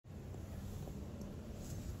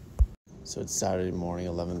So it's Saturday morning,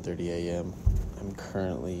 11:30 a.m. I'm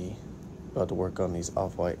currently about to work on these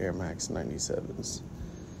Off-White Air Max 97s.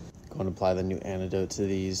 Going to apply the new antidote to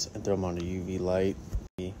these and throw them under UV light.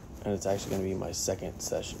 And it's actually going to be my second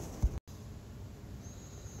session.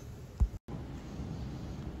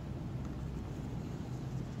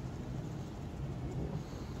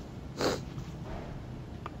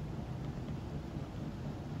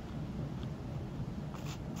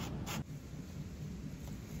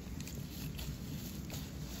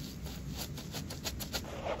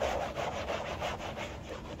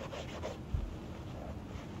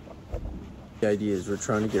 The idea is we're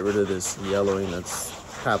trying to get rid of this yellowing that's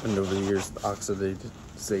happened over the years, the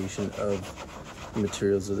oxidization of the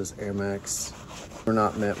materials of this Air Max. We're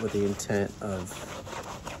not met with the intent of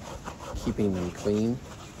keeping them clean.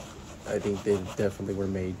 I think they definitely were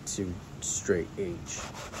made to straight age.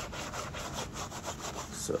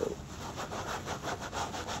 So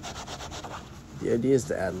the idea is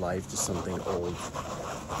to add life to something old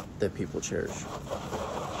that people cherish.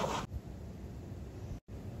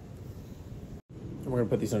 We're gonna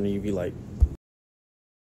put these under UV light.